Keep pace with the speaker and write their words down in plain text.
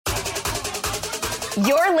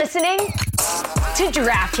You're listening to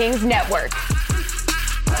DraftKings Network.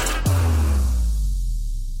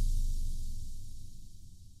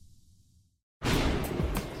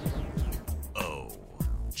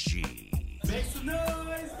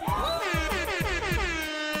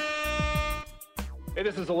 Hey,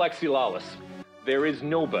 this is Alexi Lawless. There is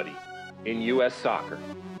nobody in U.S. soccer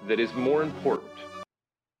that is more important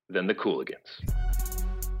than the Cooligans.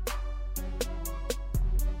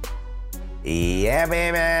 Yeah,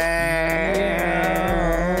 baby.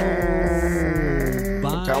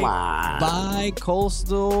 Come on.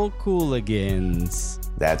 Bi-coastal Cooligans.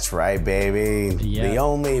 That's right, baby. Yeah. The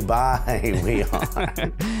only buy we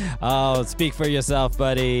are. Oh, speak for yourself,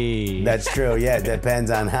 buddy. That's true. Yeah, it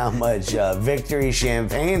depends on how much victory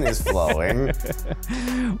champagne is flowing.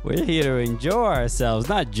 We're here to enjoy ourselves,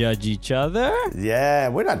 not judge each other. Yeah,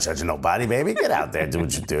 we're not judging nobody, baby. Get out there, do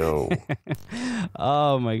what you do.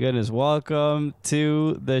 Oh, my goodness. Welcome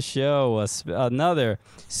to the show. Another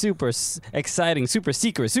super exciting, super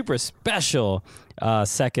secret, super special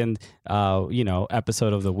second,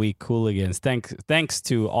 episode of the week, Cooligans. Thanks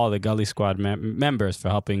to all the Gully Squad members for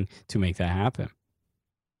helping to make that happen.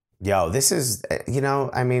 Yo, this is,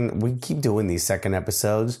 we keep doing these second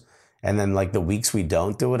episodes, and then like the weeks we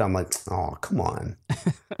don't do it, I'm like, oh, come on.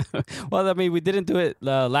 Well, I mean, we didn't do it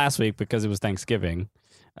last week because it was Thanksgiving.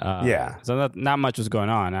 Yeah. So not much was going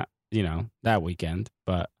on, that weekend,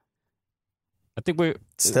 but I think we're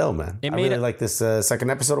still, man. I really like this second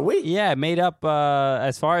episode a week. Yeah, it made up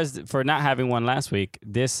as far as for not having one last week.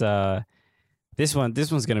 This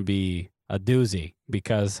one's gonna be a doozy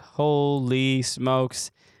because holy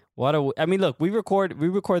smokes, look, we record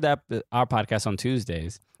our podcast on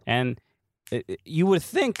Tuesdays, and you would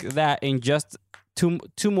think that in just two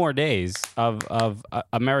more days of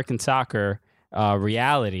American soccer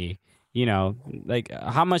reality, like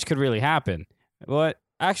how much could really happen? Well,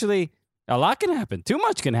 actually, a lot can happen. Too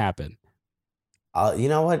much can happen. You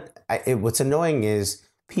know what? What's annoying is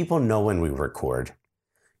people know when we record.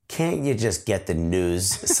 Can't you just get the news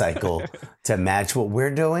cycle to match what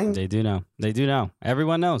we're doing? They do know.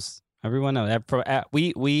 Everyone knows.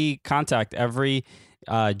 We contact every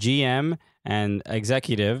GM and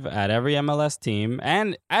executive at every MLS team,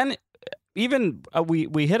 and even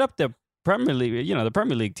we hit up the Premier League, the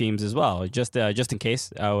Premier League teams as well, just in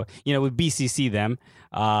case, we BCC them,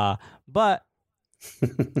 but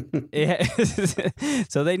yeah,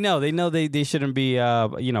 so they know they shouldn't be,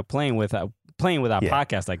 playing with our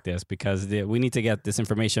podcast like this because we need to get this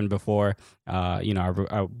information before,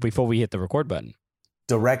 before we hit the record button.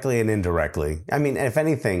 Directly and indirectly. I mean, if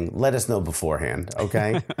anything, let us know beforehand,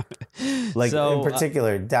 okay? In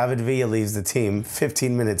particular, David Villa leaves the team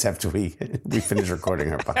 15 minutes after we finish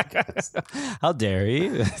recording our podcast. How dare he?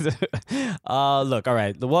 Look, all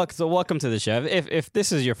right. So welcome to the show. If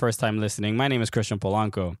this is your first time listening, my name is Christian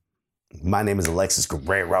Polanco. My name is Alexis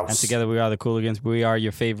Guerrero. And together we are the Cooligans. We are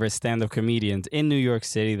your favorite stand-up comedians in New York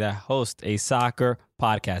City that host a soccer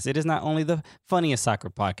podcast. It is not only the funniest soccer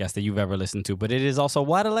podcast that you've ever listened to, but it is also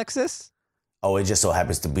what, Alexis? Oh, it just so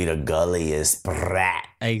happens to be the gulliest brat.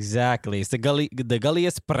 Exactly. It's the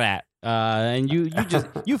gulliest brat. And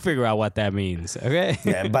you figure out what that means, okay?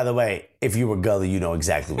 Yeah, by the way, if you were gully, you know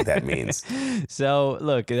exactly what that means. So,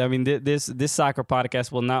 look, I mean, this soccer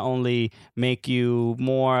podcast will not only make you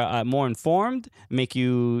more informed, make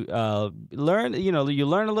you learn, you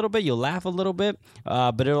learn a little bit, you'll laugh a little bit,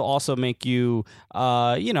 but it'll also make you,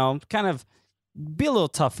 kind of be a little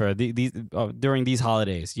tougher during these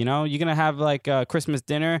holidays. You're gonna have like Christmas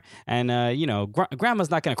dinner, and grandma's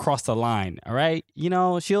not gonna cross the line. All right,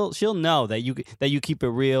 she'll know that you keep it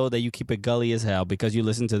real, that you keep it gully as hell because you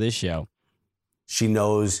listen to this show. She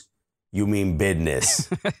knows you mean business.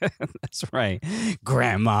 That's right,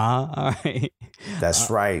 Grandma. All right, that's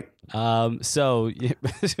right. So,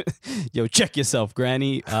 yo, check yourself,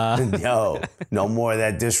 Granny. Yo, no more of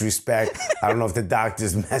that disrespect. I don't know if the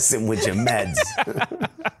doctor's messing with your meds,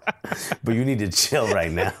 but you need to chill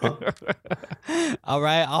right now. All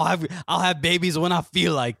right, I'll have babies when I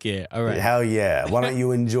feel like it. All right, hell yeah. Why don't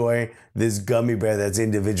you enjoy this gummy bear that's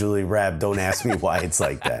individually wrapped? Don't ask me why it's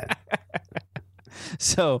like that.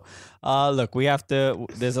 So, look,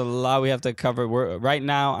 there's a lot we have to cover. Right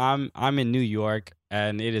now, I'm in New York,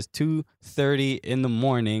 and it is 2:30 in the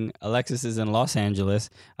morning. Alexis is in Los Angeles.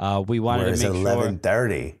 We wanted to make sure.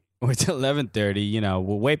 11:30? It's 11:30.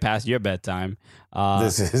 We're way past your bedtime.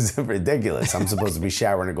 This is ridiculous. I'm supposed to be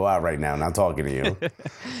showering to go out right now, not talking to you.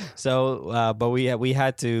 So, but we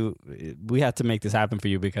had to make this happen for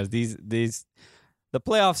you because the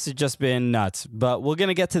playoffs have just been nuts. But we're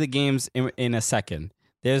gonna get to the games in a second.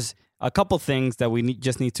 There's a couple things that we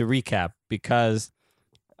just need to recap because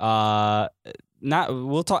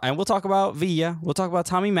we'll talk about Villa. We'll talk about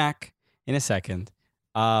Tommy Mack in a second.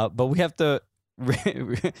 But we have to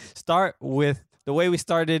start with the way we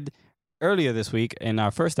started earlier this week in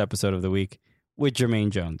our first episode of the week with Jermaine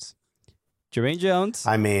Jones. Jermaine Jones.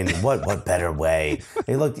 I mean, what better way?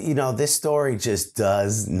 Hey, look, this story just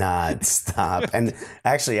does not stop. And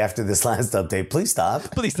actually, after this last update, please stop.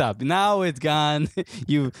 Please stop. Now it's gone.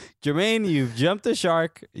 Jermaine, you've jumped the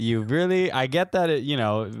shark. I get that, I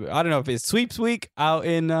don't know if it's sweeps week out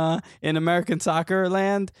in American soccer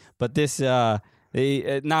land, but this, now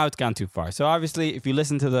it's gone too far. So obviously, if you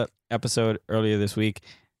listen to the episode earlier this week,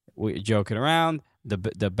 we're joking around,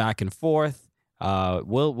 the back and forth.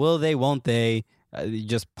 Will they, won't they,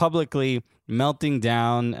 just publicly melting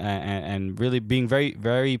down and really being very,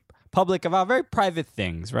 very public about very private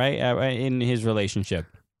things, right? In his relationship.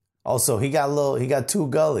 Also, he got too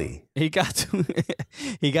gully. He got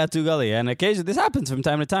too gully. And occasionally this happens from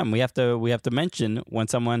time to time. We have to mention when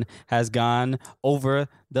someone has gone over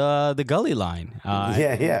the gully line.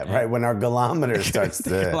 Right. When our gallometer starts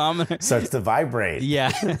to vibrate.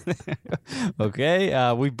 Yeah.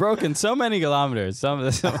 Okay. We've broken so many gallometers.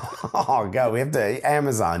 Oh God, we have to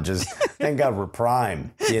Amazon. Just thank God we're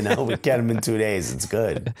Prime. We get them in 2 days. It's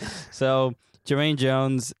good. So Jermaine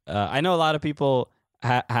Jones, I know a lot of people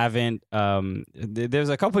haven't. There's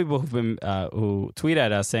a couple people who've been who tweet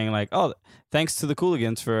at us saying like, "Oh, thanks to the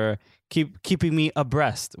Cooligans for keeping me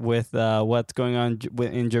abreast with what's going on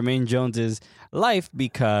in Jermaine Jones's life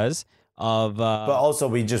because of." But also,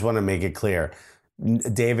 we just want to make it clear.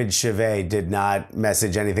 David Chevet did not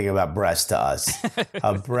message anything about breast to us.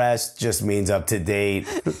 Breast just means up to date.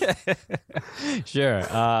 Sure.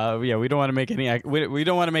 We don't want to make we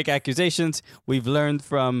don't want to make accusations. We've learned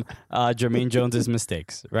from Jermaine Jones's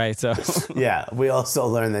mistakes, right? So yeah, we also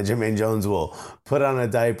learned that Jermaine Jones will put on a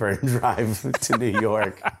diaper and drive to New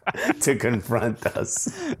York to confront us.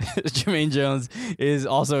 Jermaine Jones is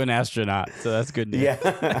also an astronaut, so that's good news.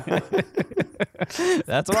 Yeah.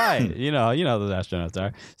 That's why those astronauts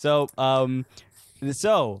are. So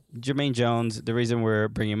Jermaine Jones, the reason we're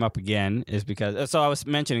bringing him up again is because I was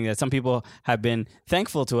mentioning that some people have been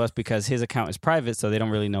thankful to us because his account is private, so they don't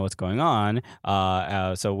really know what's going on.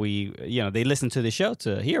 So we, they listen to the show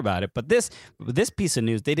to hear about it. But this piece of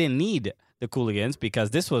news, they didn't need the Cooligans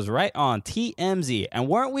because this was right on TMZ. And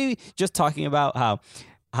weren't we just talking about how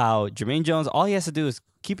Jermaine Jones, all he has to do is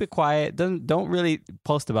keep it quiet. Don't really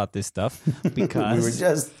post about this stuff because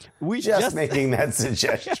we were just making that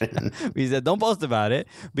suggestion. We said don't post about it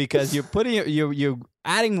because you're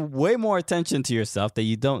adding way more attention to yourself that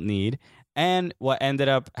you don't need. And what ended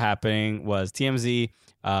up happening was TMZ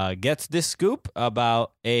gets this scoop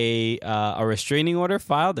about a restraining order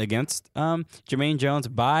filed against Jermaine Jones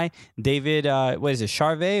by David. What is it,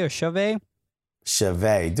 Charvet or Chauvet?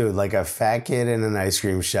 Chevet, dude, like a fat kid in an ice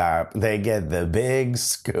cream shop. They get the big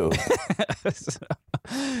scoop.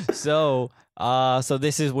 So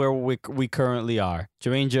this is where we currently are.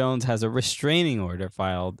 Jermaine Jones has a restraining order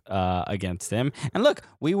filed against him. And look,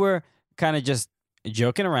 we were kind of just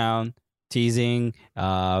joking around, teasing,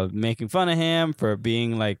 making fun of him for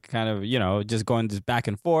being like kind of, just going this back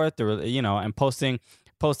and forth, and posting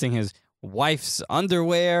his wife's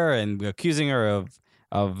underwear and accusing her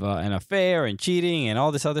of an affair and cheating and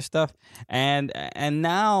all this other stuff, and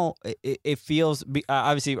now it feels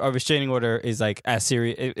obviously a restraining order is like as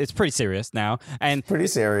serious. It's pretty serious now, and pretty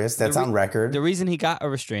serious. That's on record. The reason he got a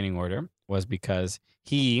restraining order was because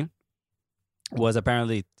he was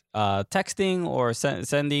apparently texting or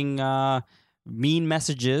sending mean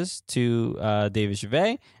messages to David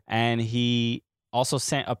Chevet, and he also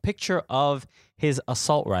sent a picture of his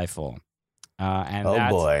assault rifle. And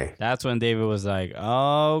that's when David was like,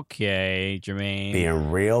 okay, Jermaine.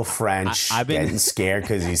 Being real French, getting scared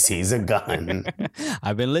because he sees a gun.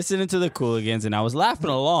 I've been listening to the Cooligans, and I was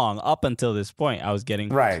laughing along up until this point. I was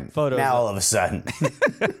getting photos. Now all of a sudden,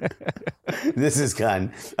 this is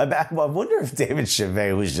gun. I wonder if David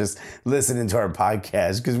Chevet was just listening to our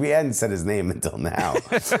podcast because we hadn't said his name until now.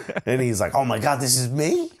 And he's like, oh my God, this is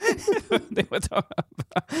me?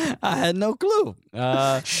 I had no clue.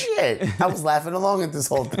 Shit. I was laughing along at this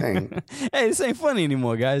whole thing. Hey, this ain't funny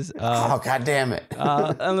anymore, guys. Oh, God damn it.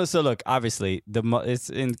 So look, obviously, it's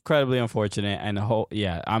incredibly unfortunate. And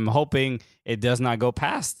I'm hoping it does not go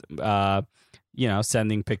past,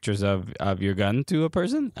 sending pictures of your gun to a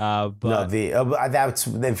person. But no,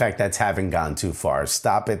 that's having gone too far.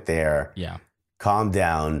 Stop it there. Yeah. Calm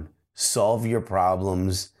down. Solve your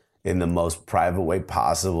problems in the most private way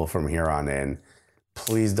possible from here on in.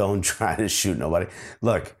 Please don't try to shoot nobody.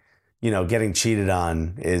 Look, getting cheated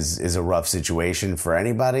on is a rough situation for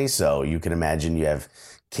anybody. So you can imagine you have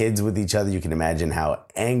kids with each other. You can imagine how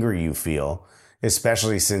angry you feel,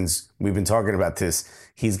 especially since we've been talking about this.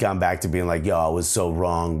 He's gone back to being like, yo, I was so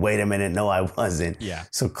wrong. Wait a minute. No, I wasn't. Yeah.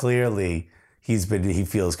 So clearly he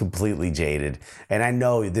feels completely jaded. And I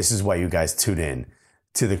know this is why you guys tune in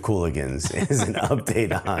to the Cooligans is an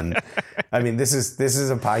update on. I mean, this is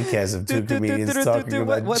a podcast of two comedians talking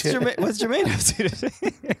about. What's Jermaine up to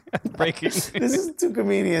today? Breaking. This is two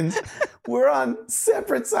comedians. We're on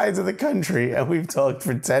separate sides of the country, and we've talked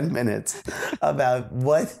for 10 minutes about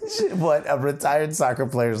what a retired soccer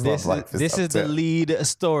player's love life is. This is the lead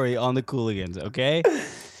story on the Cooligans. Okay.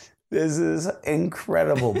 This is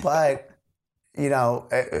incredible, but. You know,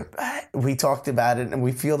 we talked about it, and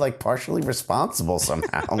we feel like partially responsible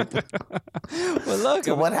somehow. Well, look,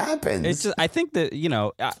 so what happens? It's just, I think that, you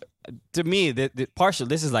know, to me, the partial.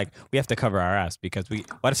 This is like we have to cover our ass because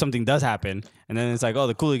what if something does happen, and then it's like, oh,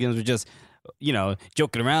 the Cooligans were just, you know,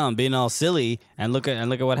 joking around, being all silly, and look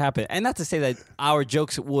at what happened. And not to say that our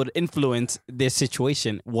jokes would influence this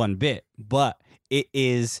situation one bit, but it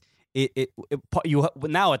is. You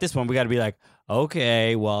now at this point we got to be like,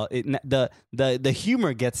 okay, well, the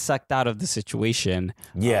humor gets sucked out of the situation.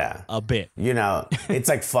 Yeah, a bit. You know, it's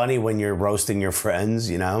like funny when you're roasting your friends,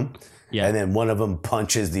 you know, and then one of them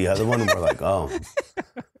punches the other one, and we're like, oh,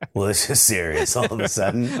 well, this is serious. All of a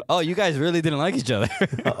sudden, oh, you guys really didn't like each other.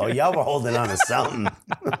 Oh, y'all were holding on to something.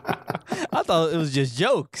 I thought it was just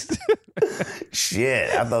jokes.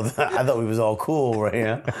 Shit, I thought we was all cool right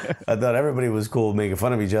here. I thought everybody was cool making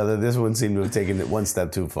fun of each other. This one seemed to have taken it one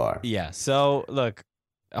step too far. Yeah. So look,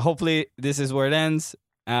 hopefully this is where it ends.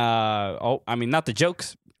 I mean, not the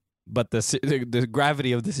jokes, but the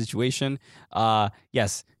gravity of the situation.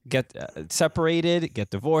 Yes, get separated, get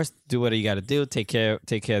divorced, do what you got to do. Take care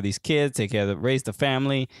of these kids. Raise the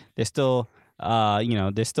family. There's still,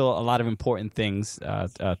 there's still a lot of important things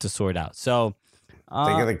to sort out. So.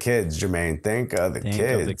 Think of the kids, Jermaine. Think of the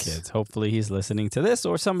kids. Hopefully he's listening to this,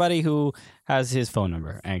 or somebody who has his phone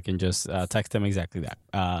number and can just text him exactly that.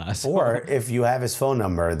 Or if you have his phone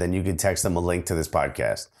number, then you can text him a link to this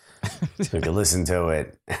podcast. So you can listen to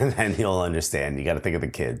it, and then he'll understand. You got to think of the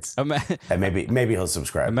kids, and maybe he'll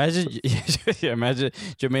subscribe. Imagine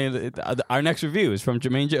Jermaine. Our next review is from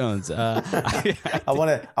Jermaine Jones. I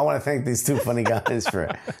want to thank these two funny guys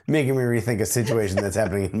for making me rethink a situation that's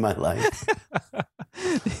happening in my life.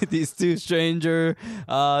 These two strangers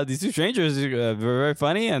were very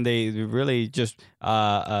funny, and they really just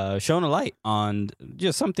shone a light on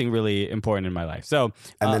just something really important in my life. So,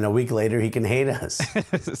 and then a week later, he can hate us.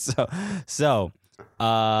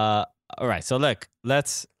 All right. So look,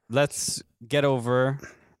 let's get over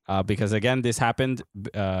because again, this happened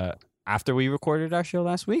after we recorded our show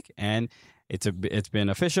last week, and it's been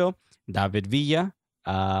official. David Villa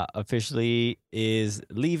officially is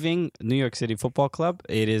leaving New York City Football Club.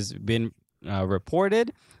 It has been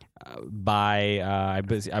reported by I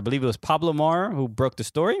believe it was Pablo Maurer who broke the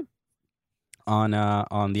story on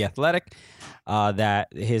The Athletic that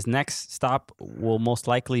his next stop will most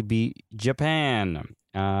likely be Japan.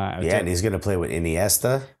 And he's going to play with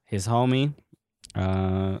Iniesta. His homie.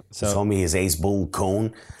 His homie is Ace Boone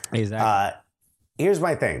Cohn. Exactly. Here's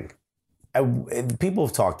my thing. People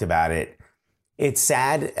have talked about it. It's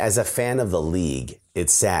sad as a fan of the league.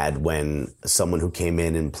 It's sad when someone who came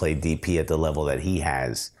in and played DP at the level that he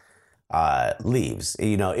has leaves.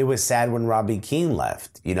 You know, it was sad when Robbie Keane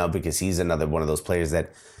left, you know, because he's another one of those players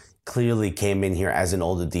that clearly came in here as an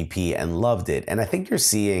older DP and loved it. And I think you're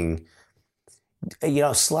seeing, you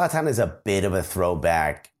know, Zlatan is a bit of a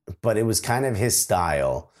throwback, but it was kind of his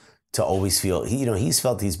style to always feel, he's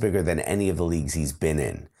felt he's bigger than any of the leagues he's been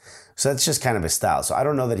in. So that's just kind of his style. So I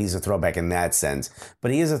don't know that he's a throwback in that sense, but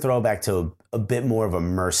he is a throwback to a bit more of a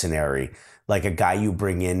mercenary, like a guy you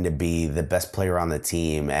bring in to be the best player on the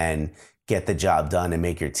team and get the job done and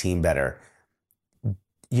make your team better.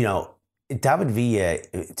 You know, David Villa,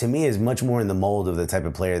 to me, is much more in the mold of the type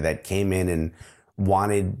of player that came in and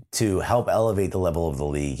wanted to help elevate the level of the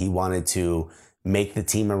league. He wanted to make the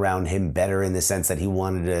team around him better in the sense that he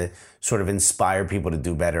wanted to sort of inspire people to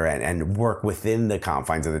do better and work within the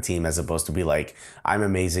confines of the team as opposed to be like, I'm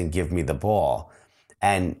amazing, give me the ball.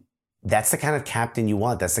 And that's the kind of captain you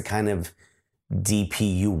want. That's the kind of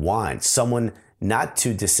DP you want. Someone not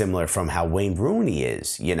too dissimilar from how Wayne Rooney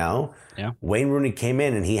is, you know? Yeah. Wayne Rooney came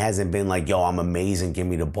in and he hasn't been like, yo, I'm amazing, give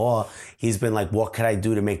me the ball. He's been like, what could I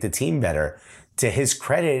do to make the team better? To his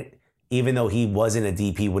credit, even though he wasn't a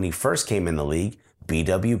DP when he first came in the league,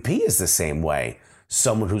 BWP is the same way.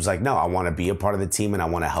 Someone who's like, no, I want to be a part of the team and I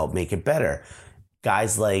want to help make it better.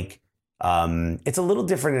 Guys like, it's a little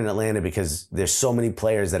different in Atlanta because there's so many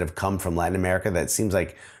players that have come from Latin America that it seems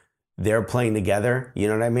like they're playing together. You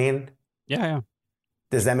know what I mean? Yeah.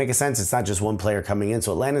 Does that make a sense? It's not just one player coming in.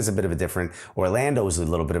 So Orlando is a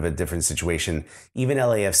little bit of a different situation. Even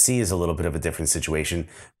LAFC is a little bit of a different situation.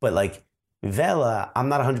 But like Vela, I'm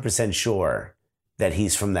not 100% sure that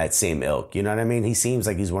he's from that same ilk. You know what I mean? He seems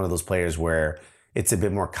like he's one of those players where it's a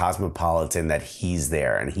bit more cosmopolitan, that he's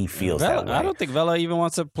there and he feels that way. I don't think Vela even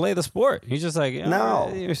wants to play the sport. He's just like,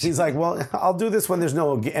 no. He's like, well, I'll do this when there's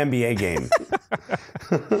no NBA game.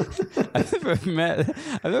 I've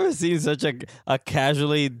never seen such a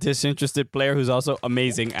casually disinterested player who's also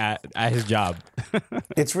amazing at his job.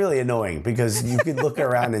 It's really annoying because you can look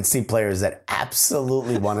around and see players that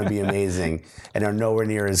absolutely want to be amazing and are nowhere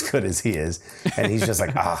near as good as he is. And he's just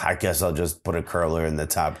like, I guess I'll just put a curler in the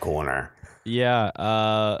top corner. Yeah.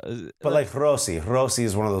 But like Rossi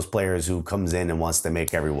is one of those players who comes in and wants to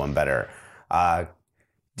make everyone better.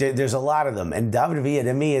 There's a lot of them. And David Villa,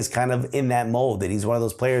 to me, is kind of in that mold, that he's one of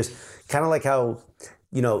those players, kind of like how,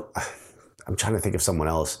 I'm trying to think of someone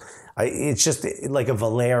else. It's just like a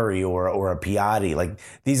Valeri or a Piatti. Like,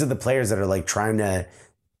 these are the players that are like trying to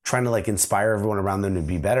like inspire everyone around them to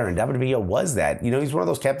be better. And David Villa was that. He's one of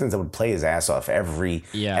those captains that would play his ass off every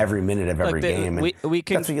minute of every game. And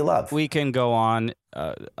that's what you love. We can go on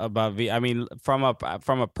about Villa. I mean, from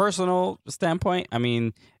a personal standpoint, I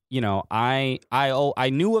mean, I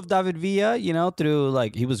knew of David Villa, through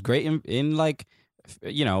like, he was great in like,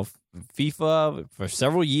 FIFA for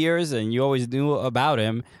several years, and you always knew about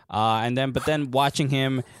him. But then watching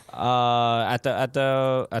him in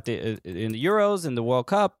the Euros and the World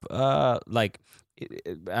Cup, like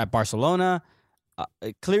at Barcelona,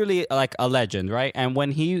 clearly like a legend, right? And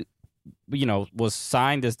when he, was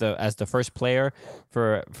signed as the first player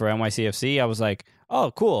for NYCFC, I was like,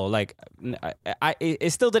 oh, cool. Like,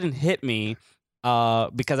 it still didn't hit me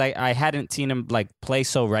because I hadn't seen him like play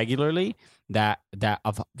so regularly. That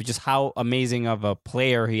of just how amazing of a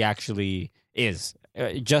player he actually is,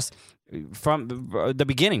 just from the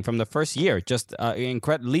beginning, from the first year, just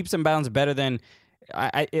incredible leaps and bounds better than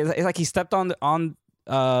it's like he stepped on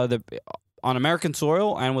American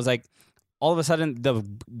soil and was like all of a sudden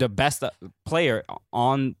the best player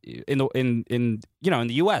in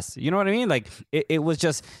the US. You know what I mean? Like it was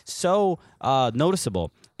just so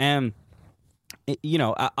noticeable, and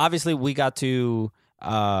obviously we got to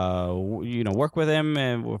work with him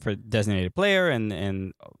and for designated player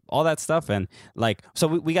and all that stuff, and like so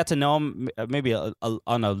we got to know him maybe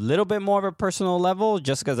on a little bit more of a personal level,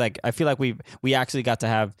 just because like I feel like we actually got to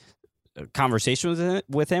have conversations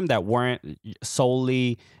with him that weren't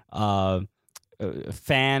solely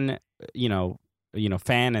fan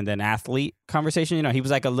fan and then athlete conversation. He was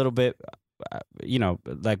like a little bit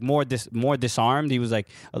like more disarmed. He was like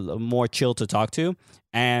more chill to talk to,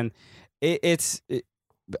 and it's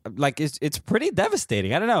pretty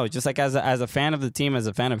devastating. I don't know. Just like as a fan of the team, as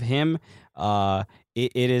a fan of him,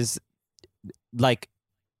 it is like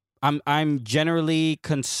I'm generally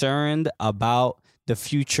concerned about the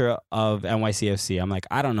future of NYCFC. I'm like,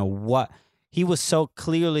 I don't know what he was so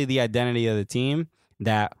clearly the identity of the team,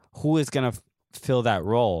 that who is gonna fill that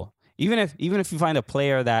role. Even if you find a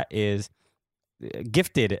player that is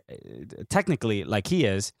gifted technically like he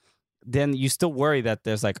is, then you still worry that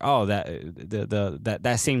there's like,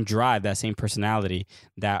 that same drive, that same personality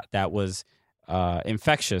that was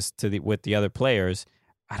infectious with the other players.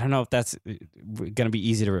 I don't know if that's going to be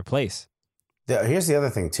easy to replace. Here's the other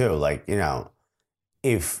thing too. Like,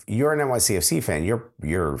 if you're an NYCFC fan,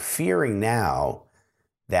 you're fearing now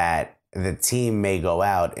that the team may go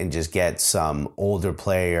out and just get some older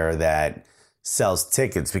player that sells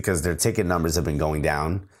tickets, because their ticket numbers have been going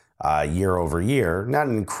down year over year. Not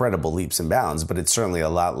in incredible leaps and bounds, but it's certainly a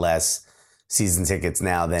lot less season tickets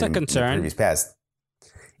now than in the previous past.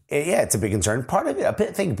 Yeah, it's a big concern. Part of it, I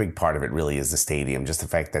think a big part of it really is the stadium. Just the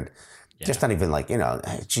fact that there's not even like,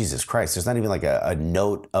 Jesus Christ, there's not even like a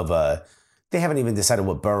note of they haven't even decided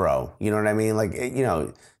what borough, you know what I mean? Like,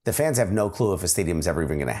 the fans have no clue if a stadium is ever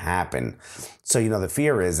even going to happen. So, the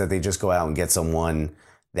fear is that they just go out and get someone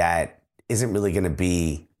that isn't really going to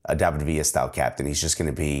be a David Villa style captain. He's just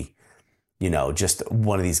going to be, just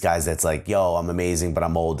one of these guys that's like, yo, I'm amazing, but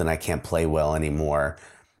I'm old and I can't play well anymore.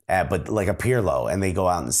 But like a Pirlo, and they go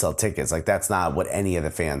out and sell tickets. Like, that's not what any of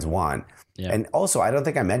the fans want. Yeah. And also, I don't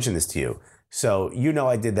think I mentioned this to you. So,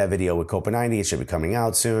 I did that video with Copa 90. It should be coming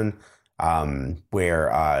out soon.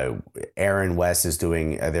 Where Aaron West is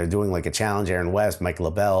they're doing like a challenge. Aaron West, Mike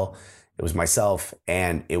LaBelle, it was myself,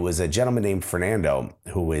 and it was a gentleman named Fernando,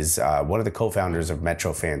 who is one of the co-founders of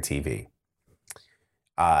Metro Fan TV.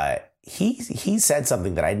 He said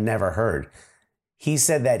something that I'd never heard. He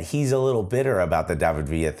said that he's a little bitter about the David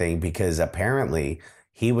Villa thing because apparently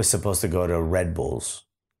he was supposed to go to Red Bulls.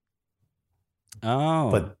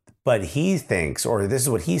 Oh. But he thinks, or this is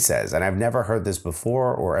what he says, and I've never heard this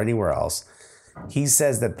before or anywhere else. He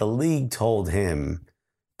says that the league told him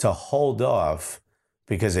to hold off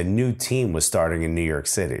because a new team was starting in New York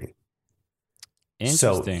City.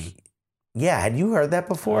 Interesting. So, yeah, had you heard that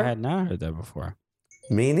before? I had not heard that before.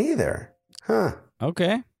 Me neither. Huh.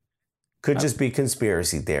 Okay. Could just be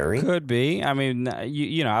conspiracy theory. Could be. I mean,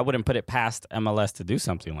 you know, I wouldn't put it past MLS to do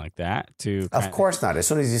something like that. Of course not. As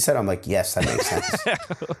soon as you said, I'm like, yes, that makes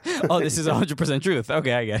sense. Oh, this is 100% truth.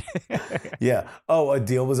 Okay, I get it. Yeah. Oh, a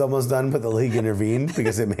deal was almost done, but the league intervened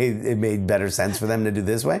because it made better sense for them to do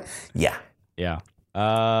this way. Yeah. Yeah.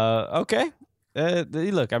 Okay.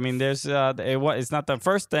 Look, I mean, there's it's not the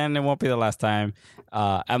first and it won't be the last time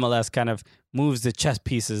MLS kind of moves the chess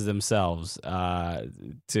pieces themselves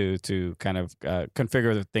to kind of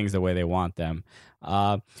configure the things the way they want them.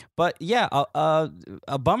 But yeah,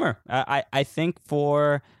 a bummer. I think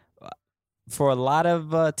for a lot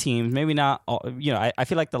of teams, maybe not. You know, I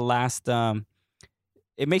feel like the last.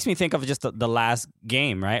 It makes me think of just the last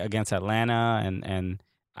game, right, against Atlanta, and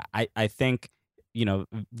I think. You know,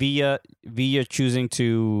 via choosing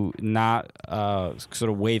to not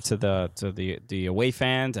sort of wave to the away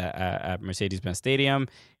fans at Mercedes-Benz Stadium,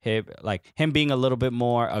 him being a little bit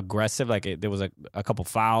more aggressive, there was a couple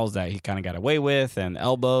fouls that he kind of got away with and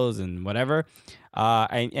elbows and whatever,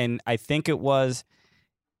 and I think it was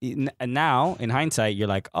now in hindsight you're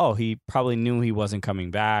like, oh, he probably knew he wasn't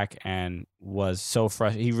coming back and was so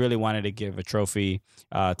frustrated. He really wanted to give a trophy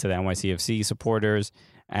to the NYCFC supporters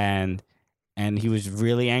and he was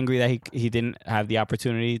really angry that he didn't have the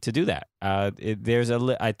opportunity to do that. I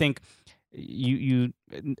think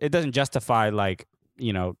it doesn't justify, like,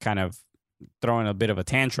 you know, kind of throwing a bit of a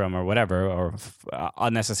tantrum or whatever, or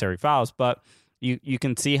unnecessary fouls, but you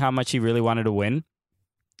can see how much he really wanted to win,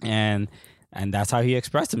 and that's how he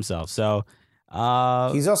expressed himself. So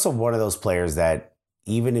he's also one of those players that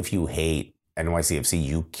even if you hate NYCFC,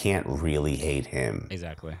 you can't really hate him.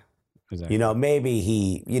 Exactly. You know, maybe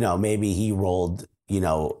he rolled, you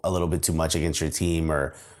know, a little bit too much against your team,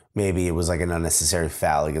 or maybe it was like an unnecessary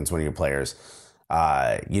foul against one of your players.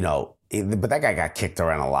 You know, but that guy got kicked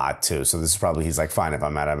around a lot too. So this is probably, he's like, fine, if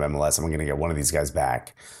I'm out of MLS, I'm going to get one of these guys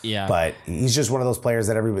back. Yeah. But he's just one of those players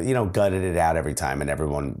that everybody, you know, gutted it out every time, and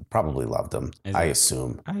everyone probably loved him. I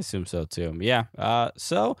assume so too. Yeah.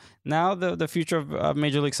 So now the future of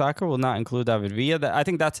Major League Soccer will not include David Villa. I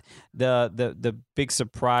think that's the big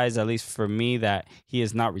surprise, at least for me, that he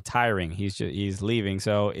is not retiring. He's leaving.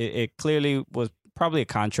 So it clearly was probably a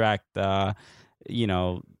contract, you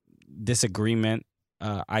know, disagreement.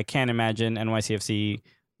 I can't imagine NYCFC.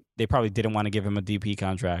 They probably didn't want to give him a DP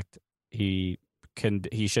contract. He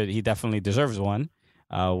definitely deserves one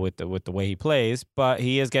with the way he plays. But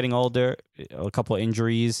he is getting older. A couple of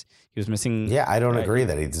injuries. He was missing. Yeah, I don't agree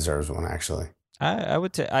that he deserves one. Actually, I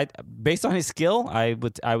would say, based on his skill, I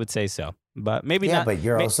would say so. But maybe not. Yeah, but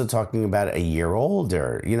you're also talking about a year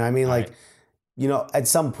older. You know what I mean? Like. Right. You know, at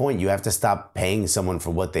some point, you have to stop paying someone for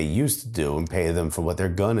what they used to do and pay them for what they're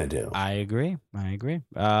gonna do. I agree.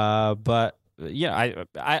 But yeah,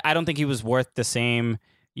 I don't think he was worth the same,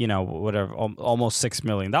 you know, whatever, almost $6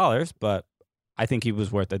 million. But I think he was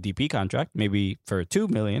worth a DP contract, maybe for $2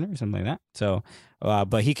 million or something like that. So,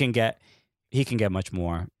 but he can get much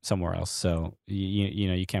more somewhere else. So you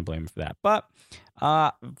know, you can't blame him for that. But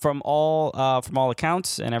from all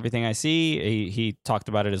accounts and everything I see, he talked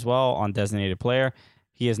about it as well on Designated Player.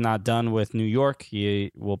 He is not done with New York.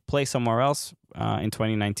 He will play somewhere else in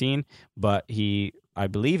 2019, but I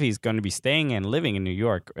believe he's going to be staying and living in New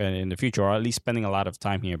York in the future, or at least spending a lot of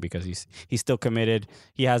time here, because he's still committed.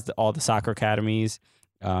 He has all the soccer academies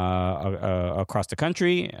across the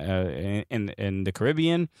country, in the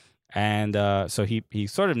Caribbean. And so he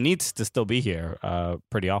sort of needs to still be here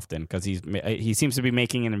pretty often, because he seems to be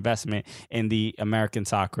making an investment in the American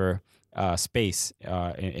soccer space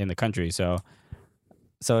in the country. So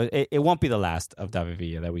it won't be the last of David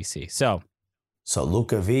Villa that we see. So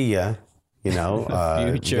Luca Villa, you know,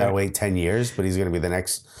 you gotta wait 10 years, but he's going to be the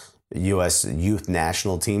next U.S. youth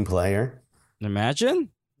national team player. Imagine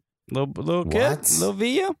little kid, little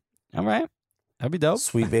Villa. All right. That'd be dope.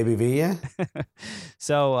 Sweet baby Villa.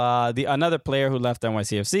 So another player who left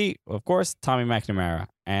NYCFC, of course, Tommy McNamara.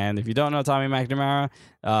 And if you don't know Tommy McNamara,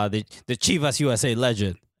 the Chivas USA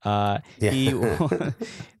legend. He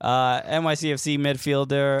NYCFC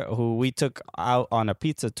midfielder who we took out on a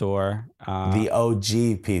pizza tour. The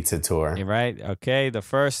OG pizza tour. Right? Okay, the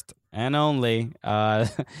first and only.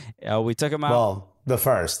 We took him out. Well, the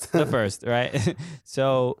first. The first, right?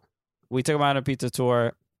 So we took him out on a pizza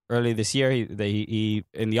tour early this year. He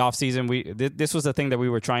in the offseason, this was the thing that we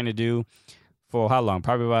were trying to do for how long?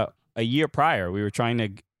 Probably about a year prior. We were trying to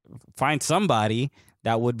find somebody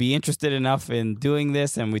that would be interested enough in doing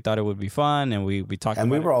this, and we thought it would be fun, and we talked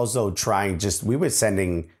and about we were also trying, we were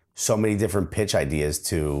sending so many different pitch ideas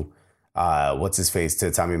to what's his face, to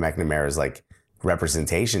Tommy McNamara's like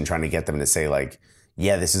representation, trying to get them to say like,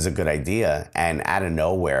 yeah, this is a good idea. And out of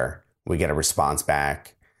nowhere, we get a response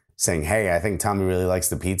back saying, hey, I think Tommy really likes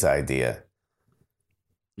the pizza idea.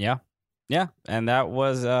 Yeah. Yeah, and that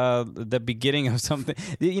was the beginning of something.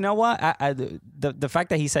 You know what? The fact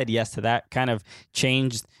that he said yes to that kind of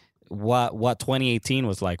changed what 2018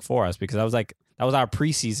 was like for us, because that was our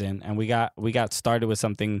preseason, and we got started with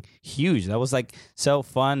something huge. That was like so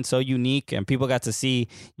fun, so unique, and people got to see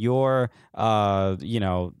your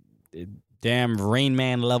damn Rain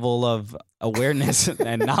Man level of awareness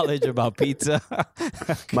and knowledge about pizza.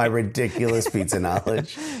 My ridiculous pizza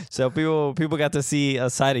knowledge. So people got to see a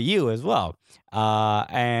side of you as well.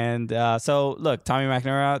 So look, Tommy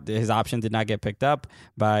McNamara, his option did not get picked up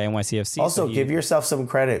by NYCFC. Also, give yourself some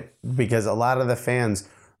credit, because a lot of the fans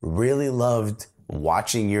really loved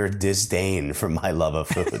watching your disdain for my love of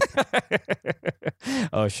food.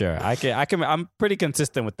 Oh, sure. I'm pretty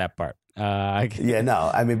consistent with that part. Yeah, no,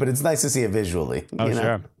 I mean, but it's nice to see it visually. Oh,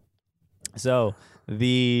 sure. So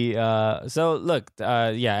NYCFC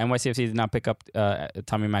did not pick up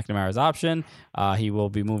Tommy McNamara's option. He will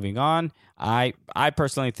be moving on. I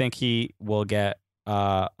personally think he will get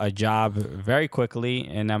a job very quickly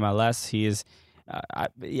in MLS. He is.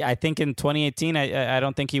 I think in 2018, I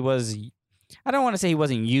don't think he was. I don't want to say he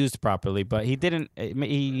wasn't used properly, but he didn't.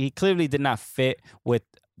 He clearly did not fit with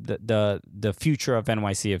the future of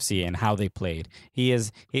NYCFC and how they played.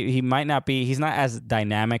 He might not be. He's not as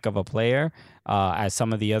dynamic of a player as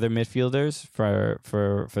some of the other midfielders for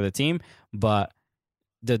the team. But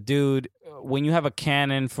the dude, when you have a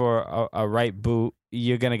cannon for a right boot,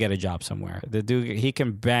 you're gonna get a job somewhere. The dude, he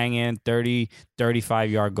can bang in 30,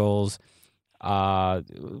 35-yard goals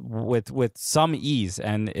with some ease,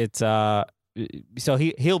 and it's so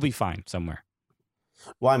he'll be fine somewhere.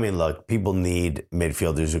 Well, I mean, look, people need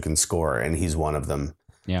midfielders who can score, and he's one of them.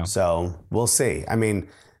 Yeah. So we'll see. I mean,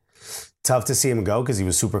 tough to see him go, because he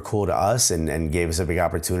was super cool to us and gave us a big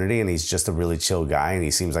opportunity, and he's just a really chill guy, and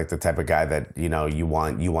he seems like the type of guy that you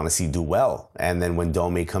want to see do well. And then when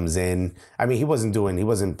Domi comes in, I mean, he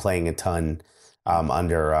wasn't playing a ton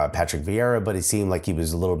under Patrick Vieira, but it seemed like he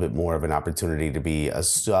was a little bit more of an opportunity to be a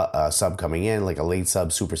sub coming in, like a late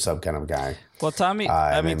sub, super sub kind of guy. Well, Tommy,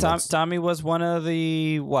 Tommy was one of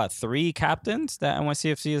the 3 captains that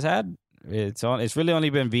NYCFC has had. It's really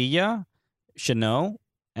only been Villa, Chanot,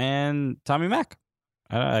 and Tommy Mack.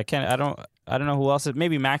 I don't know who else.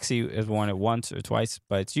 Maybe Maxi has worn it once or twice,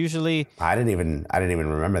 but it's usually. I didn't even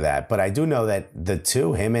remember that, but I do know that the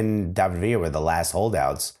two, him and David Villa, were the last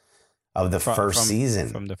holdouts of the first season.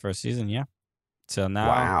 From the first season, yeah. So now,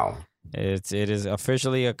 wow, it is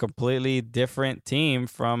officially a completely different team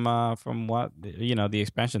from what the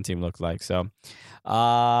expansion team looked like. So,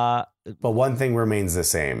 but one thing remains the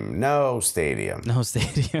same: no stadium. No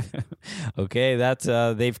stadium. Okay, that's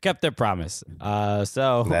they've kept their promise.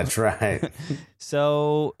 So that's right.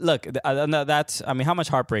 So look, that's. I mean, how much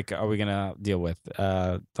heartbreak are we gonna deal with?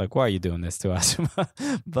 Like, why are you doing this to us?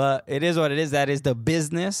 But it is what it is. That is the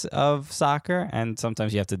business of soccer, and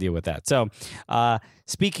sometimes you have to deal with that. So,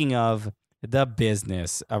 speaking of the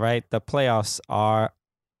business, all right, the playoffs are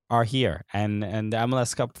here, and the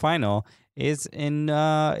MLS Cup final is in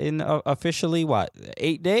officially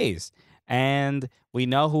 8 days, and we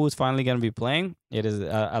know who is finally going to be playing. It is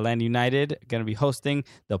Atlanta United going to be hosting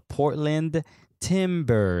the Portland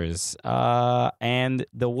Timbers, and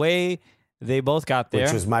the way they both got there,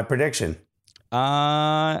 which was my prediction.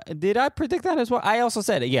 Did I predict that as well? I also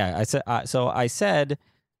said it. Yeah, I said. So I said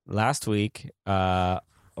last week, I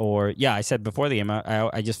said before the game.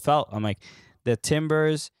 I just felt, I'm like, the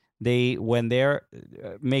Timbers. When they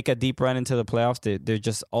make a deep run into the playoffs, they're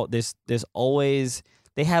just there's always,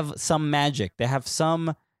 they have some magic. They have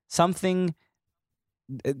something.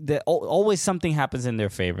 Always something happens in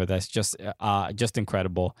their favor that's just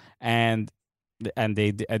incredible, and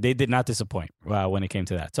they did not disappoint when it came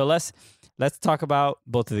to that. So let's talk about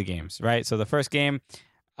both of the games, right? So the first game,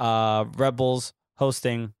 Red Bulls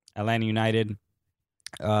hosting Atlanta United,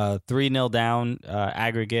 3-0 down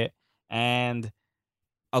aggregate, and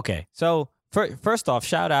okay. So first off,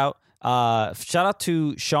 shout out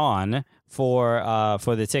to Sean for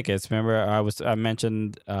the tickets. Remember, I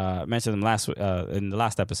mentioned them in the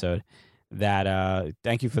last episode.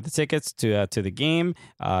 thank you for the tickets to the game.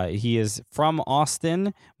 He is from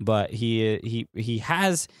Austin, but he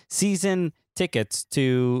has season tickets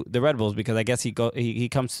to the Red Bulls because I guess he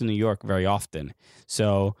comes to New York very often.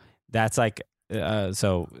 So that's like.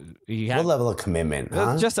 So he had what level of commitment?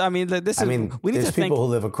 Huh? Just, I mean, we need there's to people who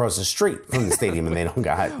live across the street from the stadium and they don't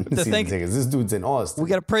got season tickets. This dude's in Austin. We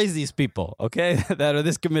got to praise these people, okay, that are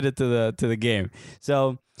this committed to the game.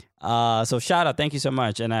 So, shout out, thank you so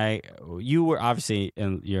much. And you were obviously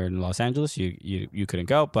you're in Los Angeles. You couldn't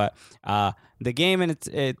go, but the game in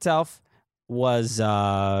itself was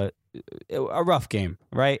a rough game,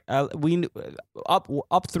 right? We up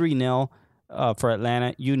 3-0 for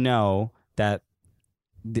Atlanta. You know that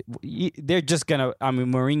they're just gonna. I mean,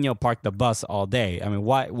 Mourinho parked the bus all day. I mean,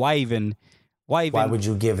 why would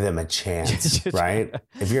you give them a chance, right?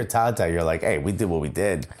 If you're Tata, you're like, hey, we did what we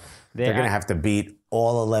did. They're gonna have to beat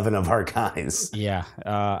all 11 of our guys. Yeah,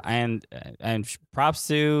 and props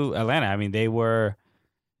to Atlanta. I mean, they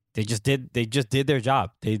just did their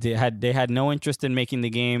job. They had no interest in making the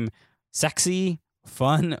game sexy,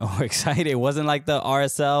 fun, or exciting. It wasn't like the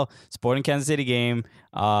RSL Sporting Kansas City game,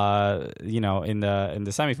 in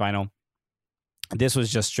the semifinal. This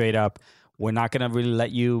was just straight up, we're not going to really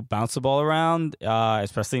let you bounce the ball around,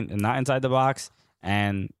 especially not inside the box.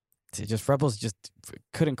 And Rebels just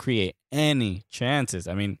couldn't create any chances.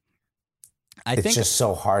 I mean, it's just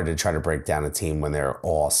so hard to try to break down a team when they're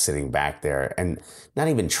all sitting back there and not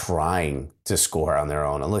even trying to score on their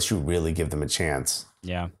own unless you really give them a chance.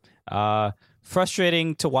 Yeah.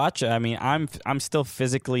 Frustrating to watch. I mean, I'm still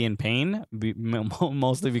physically in pain,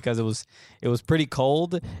 mostly because it was pretty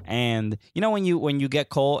cold, and when you get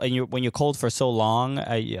cold and when you're cold for so long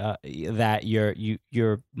that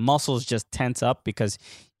your muscles just tense up because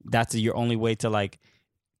that's your only way to like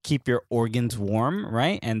keep your organs warm,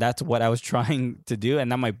 right? And that's what I was trying to do, and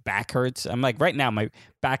now my back hurts. I'm like, right now my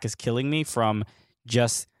back is killing me from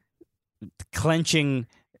just clenching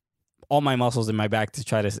all my muscles in my back to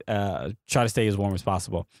try to stay as warm as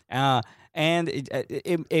possible. And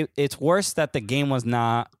it's worse that the game was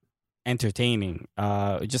not entertaining.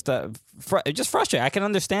 Just frustrating. I can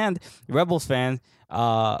understand Rebels fans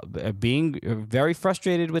being very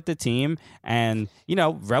frustrated with the team, and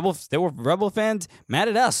there were Rebel fans mad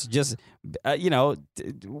at us. Just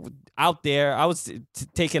out there, I was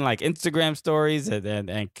taking like Instagram stories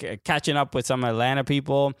and catching up with some Atlanta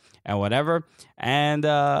people and whatever, and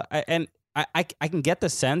I can get the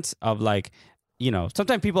sense of like,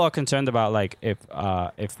 sometimes people are concerned about like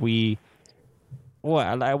if we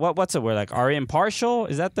what's the word, like, are impartial?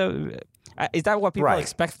 Is that what people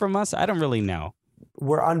expect from us? I don't really know.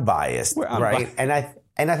 We're unbiased, right? And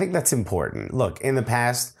I think that's important. Look, in the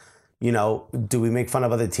past, do we make fun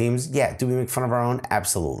of other teams? Yeah. Do we make fun of our own?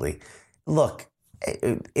 Absolutely. Look,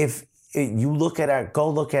 if you look at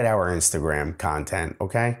our Instagram content,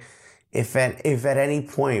 okay? If at any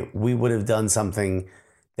point we would have done something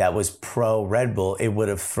that was pro Red Bull, it would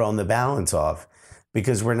have thrown the balance off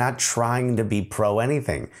because we're not trying to be pro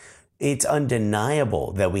anything. It's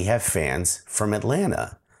undeniable that we have fans from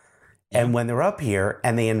Atlanta. And when they're up here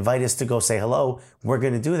and they invite us to go say hello, we're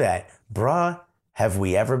going to do that. Bruh, have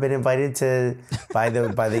we ever been invited by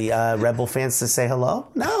the Rebel fans to say hello?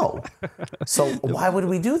 No. So why would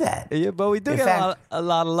we do that? Yeah, but we do get a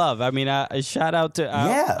lot of love. I mean, a shout out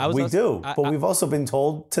to... we do. But we've also been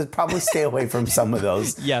told to probably stay away from some of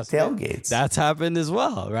those tailgates. That's happened as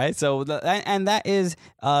well, right? So, and that is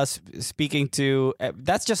speaking to...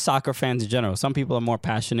 That's just soccer fans in general. Some people are more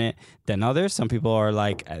passionate than others. Some people are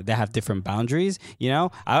like, they have different boundaries.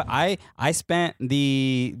 I spent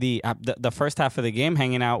the first half of the game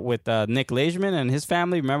hanging out with Nick Leishman and his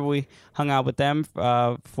family. Remember, we hung out with them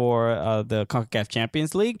for the CONCACAF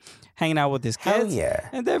Champions League, hanging out with his kids. Hell yeah.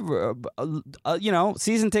 And they're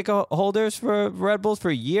season ticket holders for Red Bulls for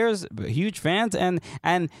years, huge fans, and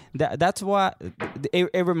that's what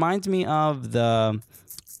it reminds me of the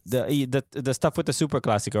stuff with the Super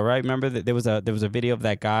Classico, right? Remember that there was a video of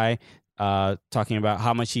that guy talking about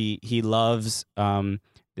how much he loves.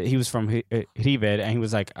 He was from River, and he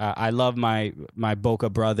was like, I love my Boca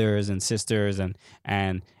brothers and sisters,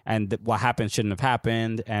 and what happened shouldn't have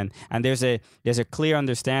happened, and there's a clear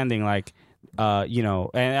understanding, like,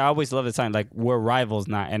 and I always love the sign, like, we're rivals,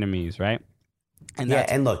 not enemies, right?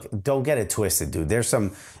 And look, don't get it twisted, dude. There's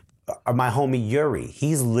some, my homie Yuri,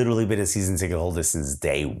 he's literally been a season ticket holder since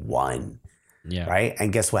day one. Yeah. Right?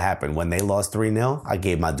 And guess what happened? When they lost 3-0, I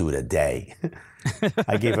gave my dude a day.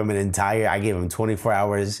 I gave him 24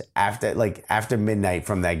 hours after midnight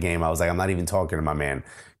from that game. I was like, I'm not even talking to my man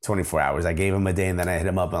 24 hours. I gave him a day, and then I hit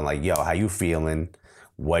him up. I'm like, yo, how you feeling?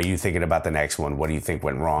 what are you thinking about the next one? What do you think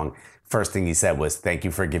went wrong? First thing he said was, thank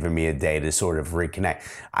you for giving me a day to sort of reconnect.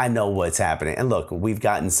 I know what's happening. And look, we've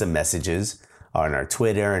gotten some messages on our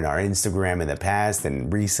Twitter and our Instagram in the past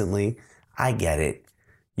and recently. I get it.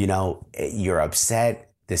 You know, you're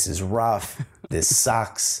upset. This is rough. This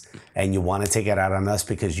sucks. And you want to take it out on us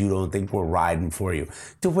because you don't think we're riding for you.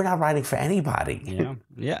 Dude, we're not riding for anybody.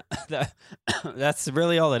 Yeah. That's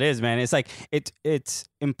really all it is, man. It's like, it's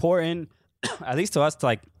important, at least to us, to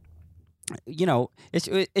like, you know,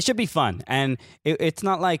 it should be fun, and it's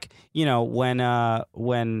not like, you know, when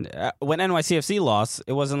NYCFC lost,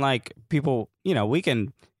 it wasn't like people, you know, we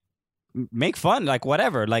can make fun, like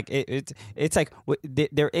whatever, like it's like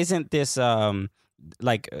there isn't this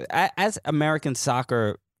like as American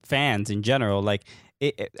soccer fans in general, like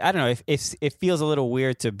I don't know, if it feels a little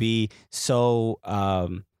weird to be so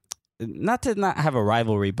not to not have a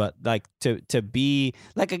rivalry, but like to be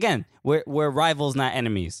like, again, we're rivals, not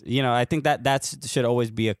enemies. You know, I think that should always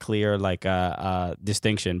be a clear like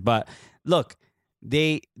distinction. But look,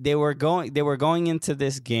 they were going into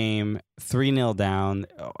this game 3-0 down.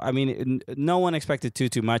 I mean, no one expected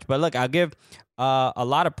too much. But look, I'll give a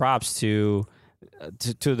lot of props to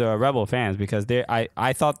the Rebel fans, because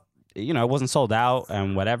I thought, you know, it wasn't sold out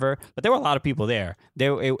and whatever, but there were a lot of people there.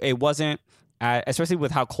 It wasn't. Especially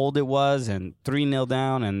with how cold it was and 3-0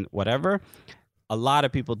 down and whatever, a lot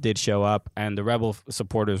of people did show up, and the Rebel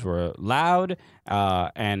supporters were loud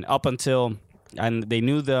and up until, and they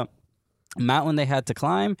knew the mountain they had to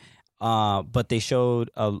climb, but they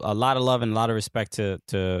showed a lot of love and a lot of respect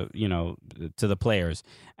to you know, to the players.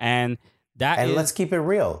 And let's keep it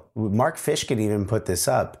real. Mark Fish could even put this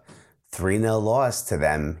up. 3-0 loss to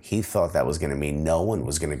them. He thought that was going to mean no one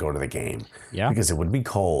was going to go to the game. Yeah. Because it would be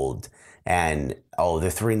cold. And,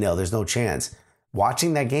 they're 3-0. There's no chance.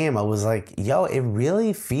 Watching that game, I was like, yo, it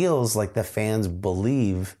really feels like the fans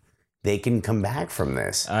believe they can come back from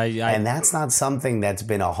this. And that's not something that's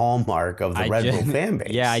been a hallmark of the Red Bull fan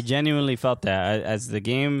base. Yeah, I genuinely felt that. As the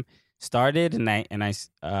game started, and I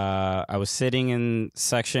was sitting in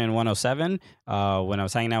section 107 when I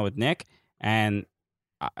was hanging out with Nick, and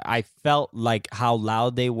I felt like how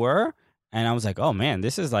loud they were. And I was like, oh, man,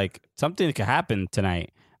 this is like something that could happen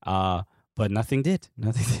tonight. But nothing did.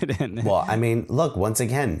 Nothing did. Well, I mean, look, once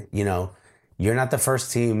again, you know, you're not the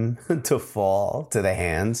first team to fall to the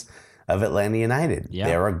hands of Atlanta United. Yeah.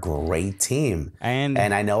 They're a great team. And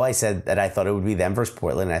I know I said that I thought it would be them versus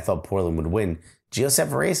Portland, and I thought Portland would win. Gio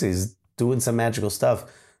Savarese is doing some magical stuff,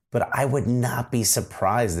 but I would not be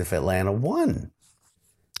surprised if Atlanta won.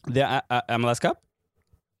 The MLS Cup?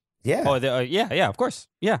 Yeah. Oh, yeah, of course.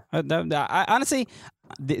 Yeah. I honestly,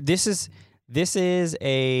 this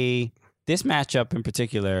matchup in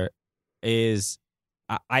particular is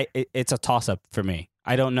it's a toss up for me.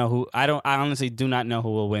 I honestly do not know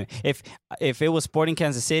who will win. If it was Sporting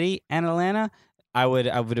Kansas City and Atlanta, I would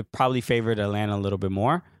have probably favored Atlanta a little bit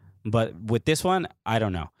more. But with this one, I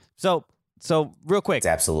don't know. So real quick, it's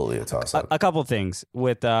absolutely a toss up. A couple things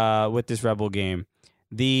with this Rebel game.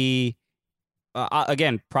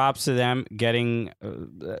 Again, props to them getting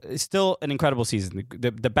still an incredible season,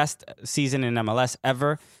 the best season in MLS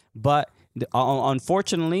ever. But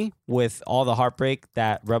unfortunately, with all the heartbreak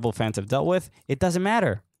that Rebel fans have dealt with, it doesn't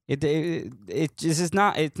matter. It's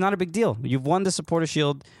not a big deal. You've won the Supporter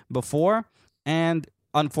Shield before, and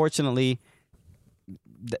unfortunately,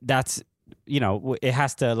 that's, you know, it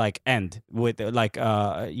has to like end with like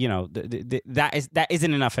you know, that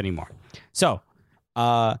isn't enough anymore. So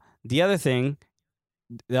the other thing,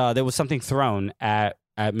 there was something thrown at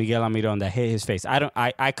Miguel Almiron that hit his face. I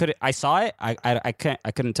saw it.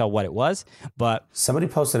 I couldn't tell what it was, but somebody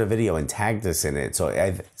posted a video and tagged us in it. So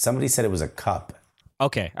somebody said it was a cup.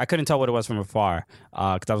 Okay, I couldn't tell what it was from afar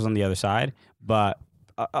because I was on the other side. But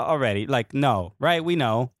already, like, no, right? We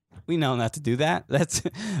know not to do that.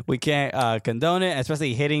 We can't condone it,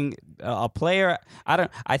 especially hitting a player.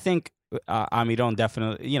 I think Almiron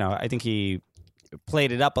definitely. You know, I think he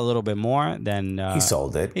played it up a little bit more than he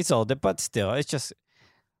sold it. But still, it's just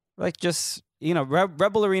you know,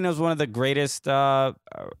 Rebel Arena is one of the greatest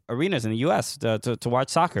arenas in the U.S. to watch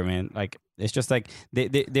soccer, man. Like, it's just like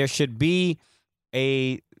there should be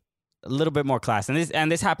a little bit more class,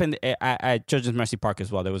 and this happened at Children's Mercy Park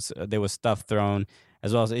as well. There was stuff thrown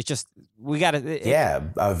as well. So it's just, we got to.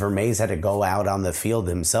 Vermees had to go out on the field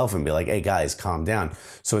himself and be like, "Hey guys, calm down."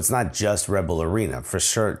 So it's not just Rebel Arena, for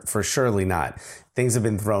surely not. Things have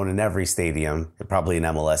been thrown in every stadium, probably in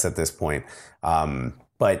MLS at this point.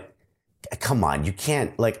 But come on, you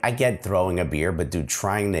can't, like, I get throwing a beer, but dude,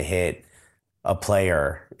 trying to hit a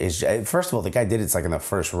player is, first of all, the guy did it's like in the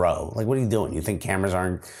first row. Like, what are you doing? You think cameras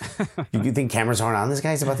aren't on this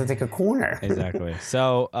guy's about to take a corner? Exactly.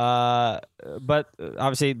 So, but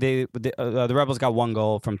obviously the Rebels got one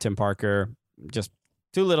goal from Tim Parker, just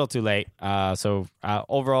too little, too late. So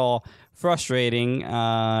overall frustrating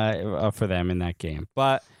for them in that game.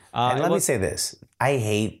 But and let me say this: I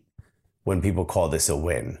hate when people call this a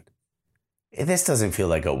win. This doesn't feel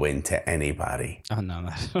like a win to anybody. Oh no.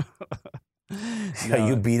 No.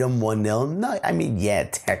 You beat them 1-0. No, I mean, yeah,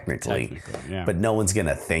 technically, yeah. But no one's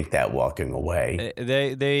gonna think that walking away.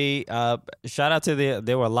 They shout out to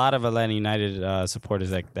there were a lot of Atlanta United supporters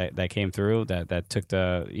that came through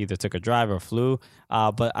that either took a drive or flew.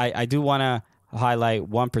 But I do want to highlight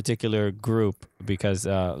one particular group because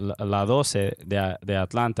La Doce de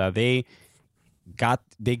Atlanta they got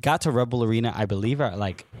to Rebel Arena, I believe, at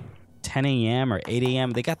like 10 a.m. or 8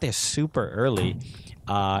 a.m. They got there super early.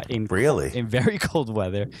 In very cold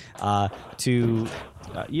weather, clearly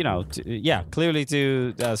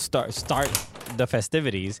to start the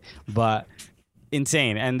festivities, but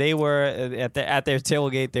insane. And they were at their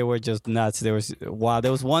tailgate. They were just nuts. There was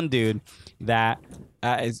one dude that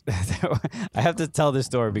I have to tell this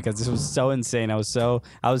story because this was so insane. I was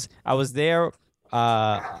there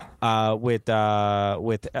with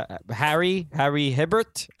Harry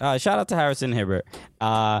Hibbert. Shout out to Harrison Hibbert.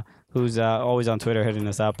 Who's always on Twitter hitting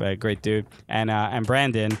us up, a great dude, and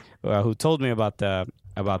Brandon, who told me about the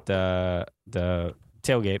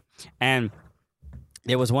tailgate, and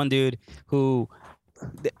there was one dude who,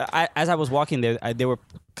 as I was walking there,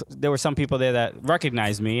 there were some people there that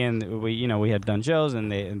recognized me, and we had done shows, and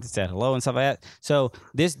they said hello and stuff like that. So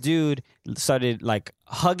this dude started like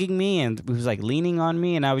hugging me, and he was like leaning on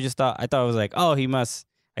me, and I thought it was like, oh, I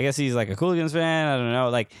guess he's like a Cooligans fan. I don't know,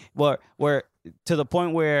 like where to the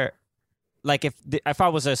point where. Like if I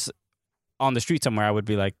was just on the street somewhere, I would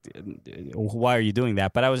be like, "Why are you doing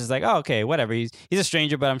that?" But I was just like, "Oh, okay, whatever." He's a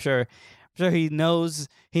stranger, but I'm sure he knows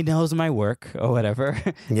my work or whatever.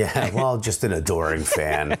 Yeah, well, just an adoring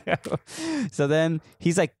fan. So then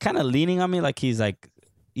he's like kind of leaning on me, like he's like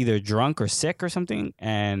either drunk or sick or something.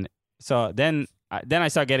 And so then I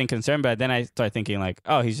start getting concerned, but then I start thinking like,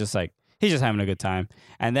 "Oh, he's just having a good time."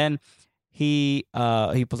 And then he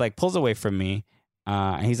like pulls away from me.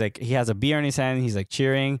 And he's like, he has a beer in his hand. He's like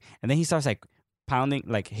cheering, and then he starts like pounding,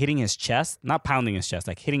 like hitting his chest, not pounding his chest,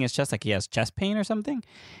 like hitting his chest, like he has chest pain or something.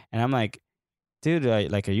 And I'm like, dude,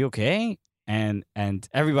 like, are you okay? And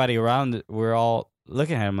everybody around, we're all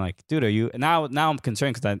looking at him like, dude, are you? Now I'm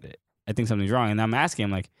concerned because I think something's wrong, and I'm asking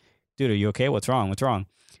him like, dude, are you okay? What's wrong?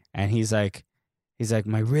 And he's like,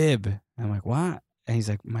 my rib. And I'm like, what? And he's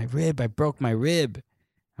like, my rib. I broke my rib.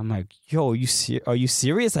 I'm like, yo, are you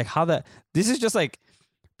serious? Like, this is just like,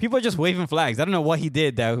 people are just waving flags. I don't know what he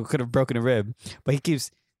did that could have broken a rib, but he keeps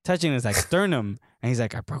touching his like sternum, and he's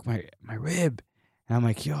like, I broke my rib. And I'm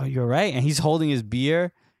like, yo, you're right. And he's holding his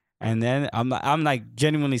beer, and then I'm like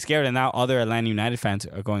genuinely scared. And now other Atlanta United fans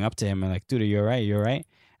are going up to him and like, dude, you're right.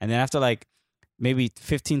 And then after like maybe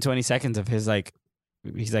 15, 20 seconds of his like,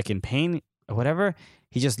 he's like in pain or whatever,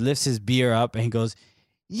 he just lifts his beer up and he goes,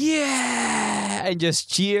 yeah, and just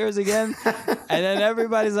cheers again. And then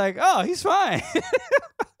everybody's like, oh, he's fine.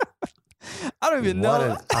 I don't even know. What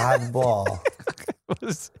an oddball.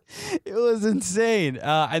 It was insane.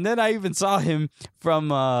 And then I even saw him from,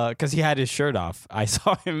 because he had his shirt off. I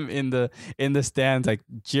saw him in the stands like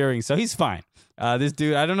cheering. So he's fine. This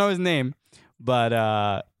dude, I don't know his name,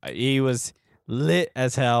 but he was lit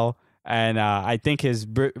as hell. And I think his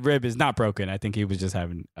rib is not broken. I think he was just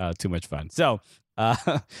having too much fun. So a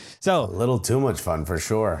little too much fun for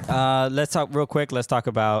sure. Let's talk real quick. Let's talk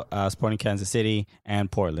about Sporting Kansas City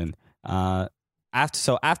and Portland.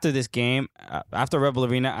 After this game, after Rebel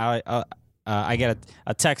Arena, I get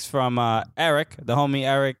a text from Eric, the homie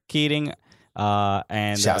Eric Keating,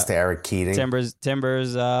 and shouts to Eric Keating,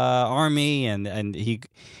 Timbers Army, and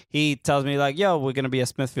he tells me like, yo, we're gonna be at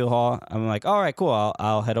Smithfield Hall. I'm like, all right, cool.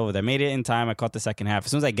 I'll head over there. Made it in time. I caught the second half.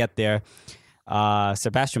 As soon as I get there,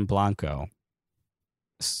 Sebastian Blanco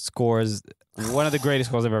scores one of the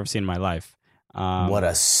greatest goals I've ever seen in my life. What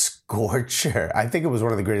a scorcher. I think it was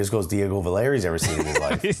one of the greatest goals Diego Valeri's ever seen in his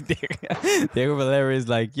life. Diego Valeri is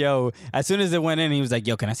like, yo, as soon as it went in, he was like,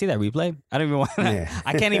 yo, can I see that replay? I don't even want to. Yeah.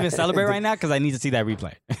 I can't even celebrate right now because I need to see that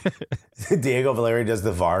replay. Diego Valeri does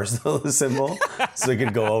the VAR symbol so he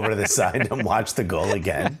could go over to the side and watch the goal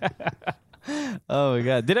again. Oh, my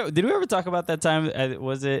God. Did we ever talk about that time?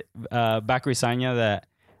 Was it Bakary Sagna that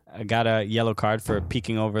got a yellow card for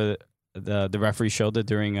peeking over the referee's shoulder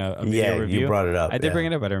during a video review? You brought it up. I did bring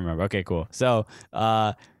it up. I don't remember. Okay, cool. So,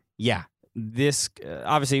 yeah, this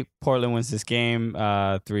obviously Portland wins this game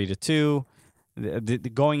 3-2.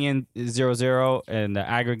 Going in 0-0 in the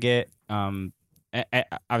aggregate. Obviously, I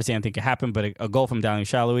don't think it happened, but a goal from Daniel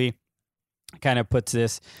Shalhoub kind of puts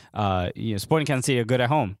this, Sporting Kansas City are good at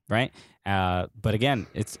home, right? But again,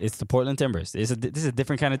 it's the Portland Timbers. This is a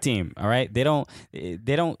different kind of team. All right, they play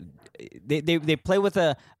with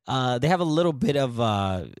they have a little bit of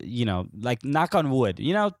like knock on wood,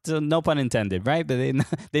 no pun intended, right? But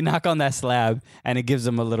they knock on that slab and it gives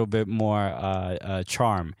them a little bit more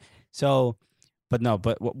charm. So, but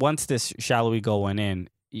once this Shalhoub goal went in,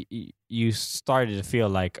 you started to feel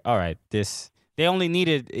like, all right, they only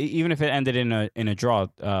needed, even if it ended in a draw,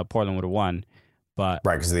 Portland would have won. But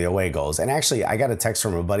right, because of the away goals. And actually, I got a text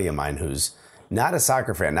from a buddy of mine who's not a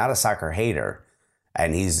soccer fan, not a soccer hater,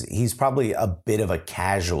 and he's probably a bit of a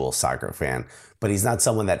casual soccer fan, but he's not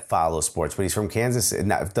someone that follows sports. But he's from Kansas City,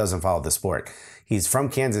 doesn't follow the sport. He's from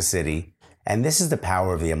Kansas City, and this is the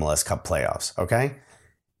power of the MLS Cup playoffs, okay?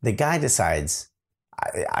 The guy decides,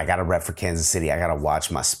 I got to rep for Kansas City. I got to watch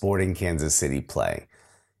my Sporting Kansas City play.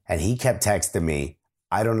 And he kept texting me,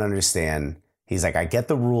 I don't understand. He's like, I get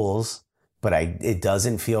the rules, but it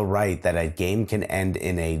doesn't feel right that a game can end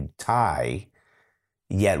in a tie,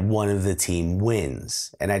 yet one of the team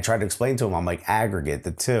wins. And I tried to explain to him, I'm like, aggregate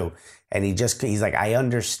the two. And he's like, I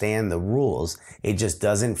understand the rules. It just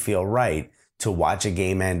doesn't feel right to watch a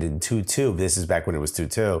game end in 2-2. This is back when it was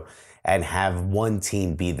 2-2, and have one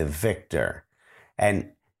team be the victor.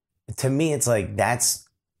 And to me, it's like, that's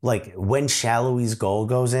like when Shalhoub's goal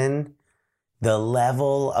goes in, the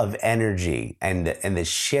level of energy and the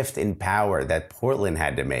shift in power that Portland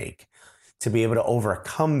had to make to be able to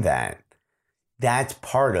overcome that's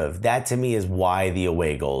part of that. To me, is why the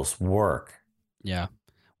away goals work. Yeah.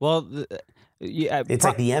 Well, it's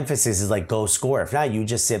like the emphasis is like, go score. If not, you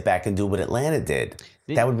just sit back and do what Atlanta did.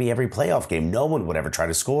 That would be every playoff game. No one would ever try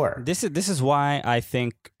to score. This is why I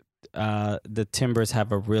think the Timbers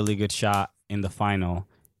have a really good shot in the final,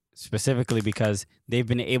 specifically because they've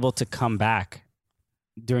been able to come back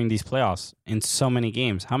during these playoffs in so many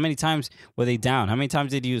games. How many times were they down? How many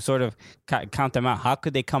times did you sort of count them out? How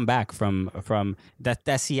could they come back from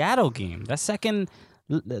that Seattle game? That second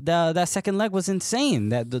leg was insane.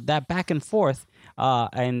 That back and forth,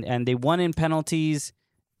 and they won in penalties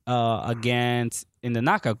against in the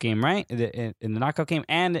knockout game, right? In the knockout game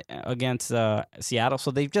and against Seattle.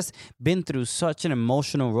 So they've just been through such an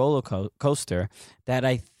emotional roller coaster that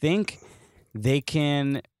I think they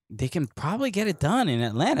can probably get it done in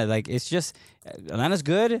Atlanta. Like, it's just Atlanta's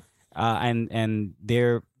good, and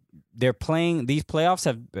they're playing these playoffs.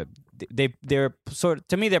 They're sort of,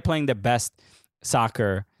 to me, they're playing the best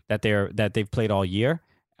soccer that they've played all year,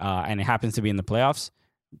 and it happens to be in the playoffs.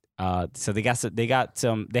 So they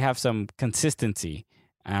have some consistency,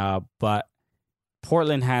 but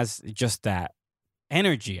Portland has just that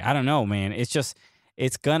energy. I don't know, man. It's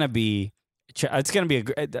gonna be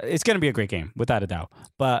a great game without a doubt.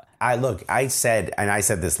 But I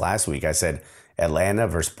said this last week. I said Atlanta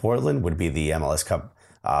versus Portland would be the MLS Cup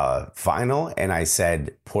final, and I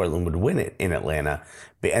said Portland would win it in Atlanta.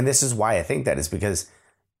 And this is why I think that is because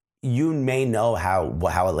you may know how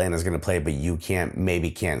Atlanta's going to play, but you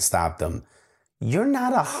can't stop them. You're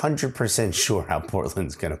not 100% sure how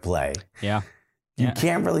Portland's going to play. Yeah. You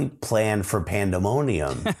can't really plan for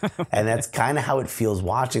pandemonium. And that's kind of how it feels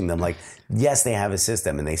watching them. Like, yes, they have a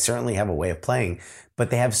system and they certainly have a way of playing,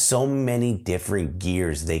 but they have so many different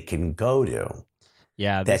gears they can go to.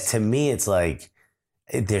 Yeah. That to me, it's like,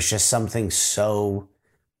 there's just something so...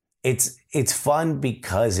 It's fun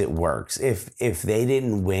because it works. If they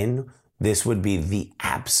didn't win, this would be the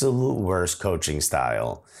absolute worst coaching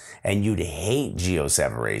style, and you'd hate Gio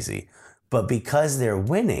Savarese. But because they're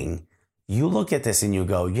winning, you look at this and you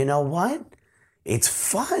go, you know what? It's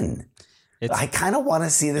fun. I kind of want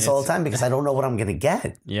to see this all the time because I don't know what I'm going to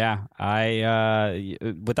get. Yeah, I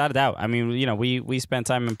without a doubt. I mean, we spent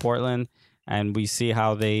time in Portland and we see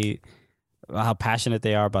how passionate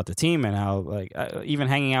they are about the team, and how even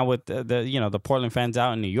hanging out with the Portland fans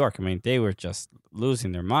out in New York. I mean, they were just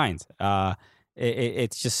losing their minds.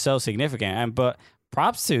 It's just so significant. But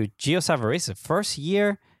props to Gio Savarese, first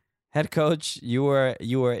year head coach. You were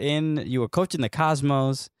coaching the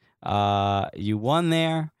Cosmos. You won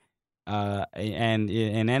there, and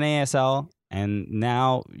in NASL, and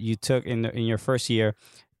now you took in your first year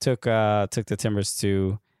took the Timbers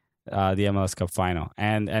to the MLS Cup final,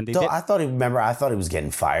 and they did. I thought he was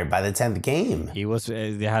getting fired by the 10th game. He was.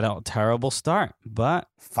 They had a terrible start, but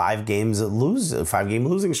 5 game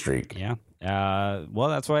losing streak. Yeah. Well,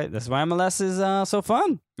 that's why MLS is so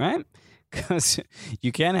fun, right? because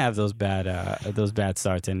you can have those bad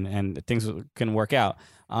starts and things can work out.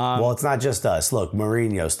 Well, it's not just us. Look,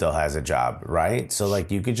 Mourinho still has a job, right? So,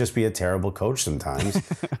 like, you could just be a terrible coach sometimes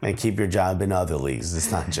and keep your job in other leagues.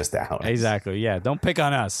 It's not just ours. Exactly. Yeah. Don't pick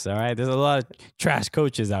on us. All right. There's a lot of trash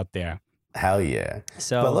coaches out there. Hell yeah.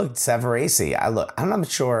 So, but look, Savarese, I'm not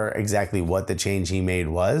sure exactly what the change he made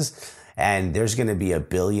was. And there's going to be a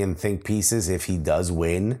billion think pieces if he does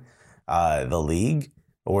win the league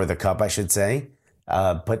or the cup, I should say.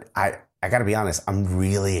 But I got to be honest, I'm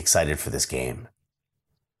really excited for this game.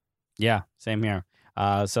 Yeah, same here.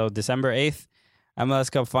 So December 8th, MLS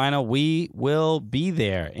Cup Final. We will be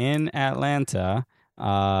there in Atlanta.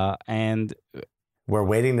 And we're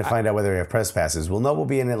waiting to find out whether we have press passes. We'll know we'll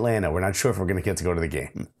be in Atlanta. We're not sure if we're going to get to go to the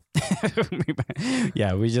game.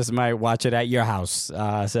 Yeah, we just might watch it at your house.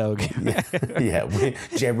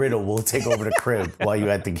 Jay Riddle will take over the crib while you're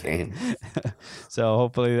at the game. So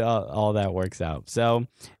hopefully all that works out. So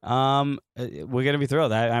we're gonna be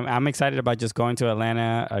thrilled. I'm excited about just going to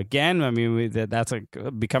Atlanta again. I mean, that's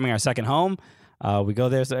becoming our second home. We go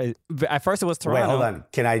there. So at first it was Toronto. Wait, hold on.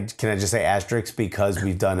 Can I just say asterisk because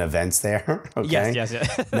we've done events there? Okay? Yes.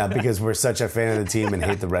 Not because we're such a fan of the team and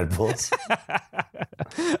hate the Red Bulls.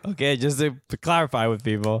 Okay, just to clarify with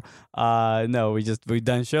people, no, we've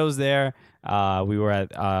done shows there. We were at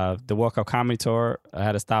the World Cup Comedy Tour. I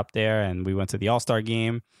had a stop there, and we went to the All-Star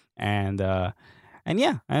game, and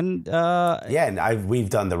we've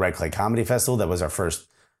done the Red Clay Comedy Festival. That was our first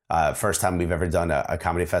time we've ever done a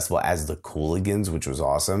comedy festival as the Cooligans, which was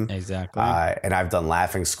awesome. Exactly. And I've done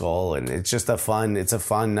Laughing Skull, and it's just a fun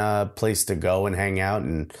place to go and hang out.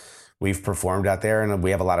 And we've performed out there, and we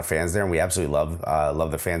have a lot of fans there, and we absolutely love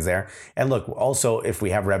the fans there. And look, also, if we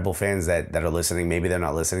have Red Bull fans that are listening, maybe they're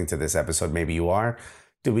not listening to this episode, maybe you are.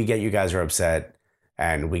 We get you guys are upset,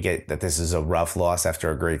 and we get that this is a rough loss after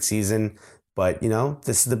a great season. But,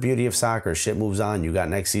 this is the beauty of soccer. Shit moves on. You got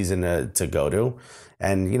next season to go to.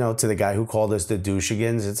 And, to the guy who called us the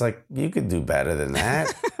douchigans, it's like, you could do better than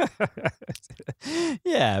that.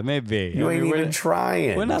 Yeah, maybe. You ain't even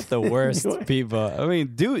trying. We're not the worst people. I mean,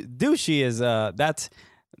 douchey is, that's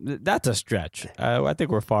a stretch. I think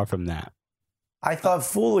we're far from that. I thought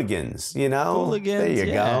fooligans, Fooligans, there you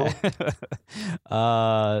go.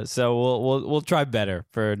 So we'll try better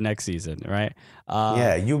for next season, right?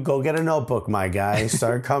 You go get a notebook, my guy.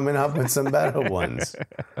 Start coming up with some better ones.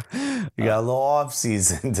 You got a little off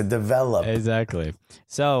season to develop. Exactly.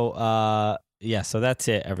 So so that's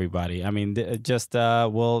it, everybody. I mean,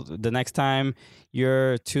 the next time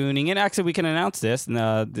you're tuning in, actually, we can announce this.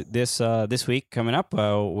 This week coming up,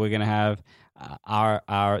 we're gonna have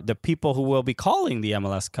the people who will be calling the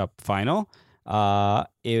MLS Cup final. John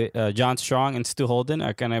Strong and Stu Holden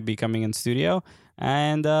are gonna be coming in studio,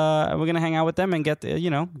 and we're gonna hang out with them and get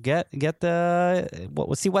we'll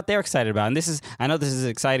see what they're excited about. And I know this is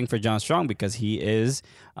exciting for John Strong because he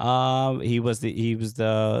was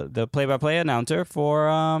the play-by-play announcer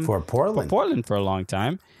for Portland for a long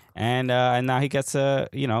time, and now he gets to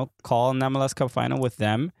call an MLS Cup final with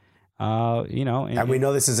them. And we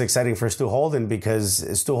know this is exciting for Stu Holden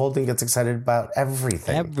because Stu Holden gets excited about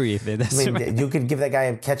everything. That's right. You could give that guy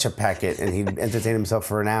a ketchup packet and he'd entertain himself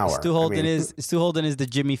for an hour. Stu Holden is the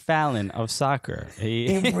Jimmy Fallon of soccer.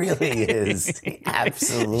 He really is. He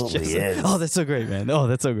absolutely is. Oh, that's so great, man. Oh,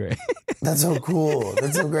 that's so great. That's so cool.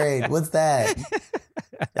 That's so great. What's that?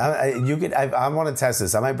 I want to test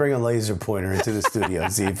this. I might bring a laser pointer into the studio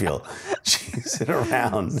and see if you'll chase it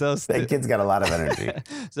around. That kid's got a lot of energy.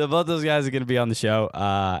 So both those guys are going to be on the show.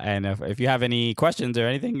 And if you have any questions or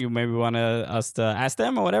anything you maybe want us to ask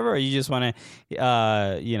them or whatever, or you just want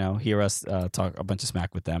to, hear us talk a bunch of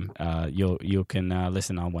smack with them, you can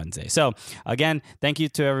listen on Wednesday. So again, thank you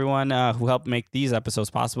to everyone who helped make these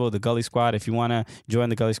episodes possible. The Gully Squad. If you want to join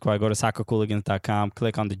the Gully Squad, go to soccercooligans.com,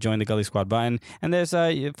 click on the Join the Gully Squad button, and there's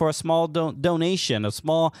for a small donation, a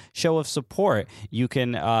small show of support, you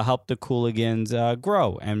can help the Cooligans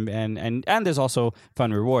grow. And there's also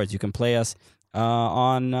fun rewards. You can play us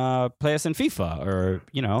play us in FIFA, or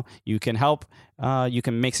you can help. You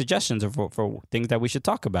can make suggestions for things that we should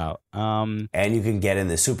talk about. And you can get in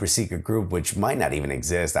the super secret group, which might not even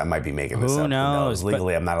exist. I might be making this up. Who knows?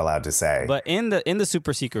 Legally, I'm not allowed to say. But in the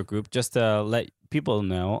super secret group, just to let people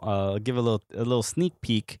know, give a little sneak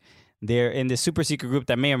peek. There, in the super secret group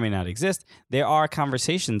that may or may not exist, there are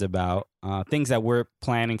conversations about things that we're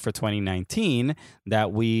planning for 2019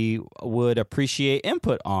 that we would appreciate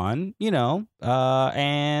input on,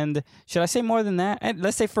 and should I say more than that? And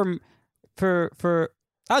let's say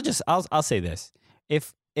I'll say this.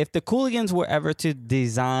 If the Cooligans were ever to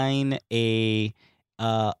design a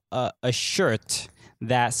shirt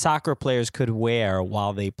that soccer players could wear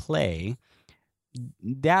while they play.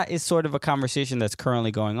 That is sort of a conversation that's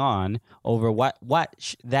currently going on over what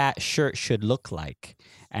that shirt should look like.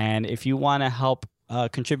 And if you want to help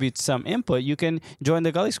contribute some input, you can join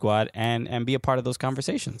the Gully Squad and be a part of those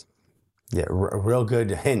conversations. Yeah, a real good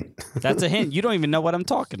hint. That's a hint. You don't even know what I'm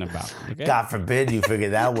talking about. Okay? God forbid you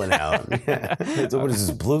figure that one out. So what is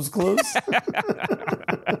this, Blue's Clues?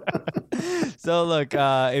 So look,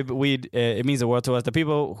 it means the world to us. The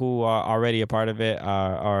people who are already a part of it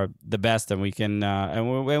are the best, and we can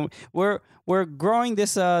and we're growing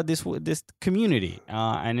this community,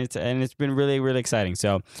 and it's been really exciting.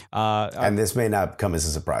 So and this may not come as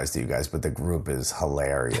a surprise to you guys, but the group is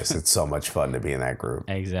hilarious. It's so much fun to be in that group.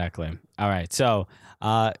 Exactly. All right, so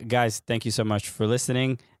guys, thank you so much for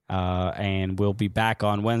listening. And we'll be back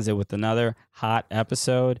on Wednesday with another hot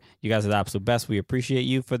episode. You guys are the absolute best. We appreciate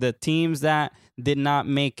you. For the teams that did not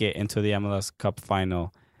make it into the MLS Cup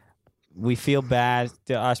final, we feel bad.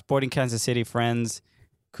 Our Sporting Kansas City friends,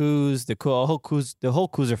 Coos, the whole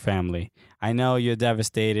Cooser family. I know you're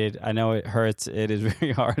devastated. I know it hurts. It is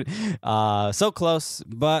very hard. So close,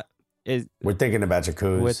 but we're thinking about you,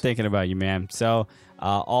 Coos. We're thinking about you, man. So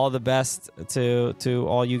all the best to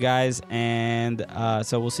all you guys, and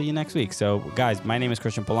so we'll see you next week. So, guys, my name is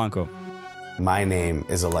Christian Polanco. My name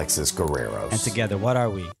is Alexis Guerreros. And together, what are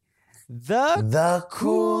we? The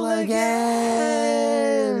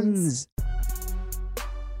Cooligans!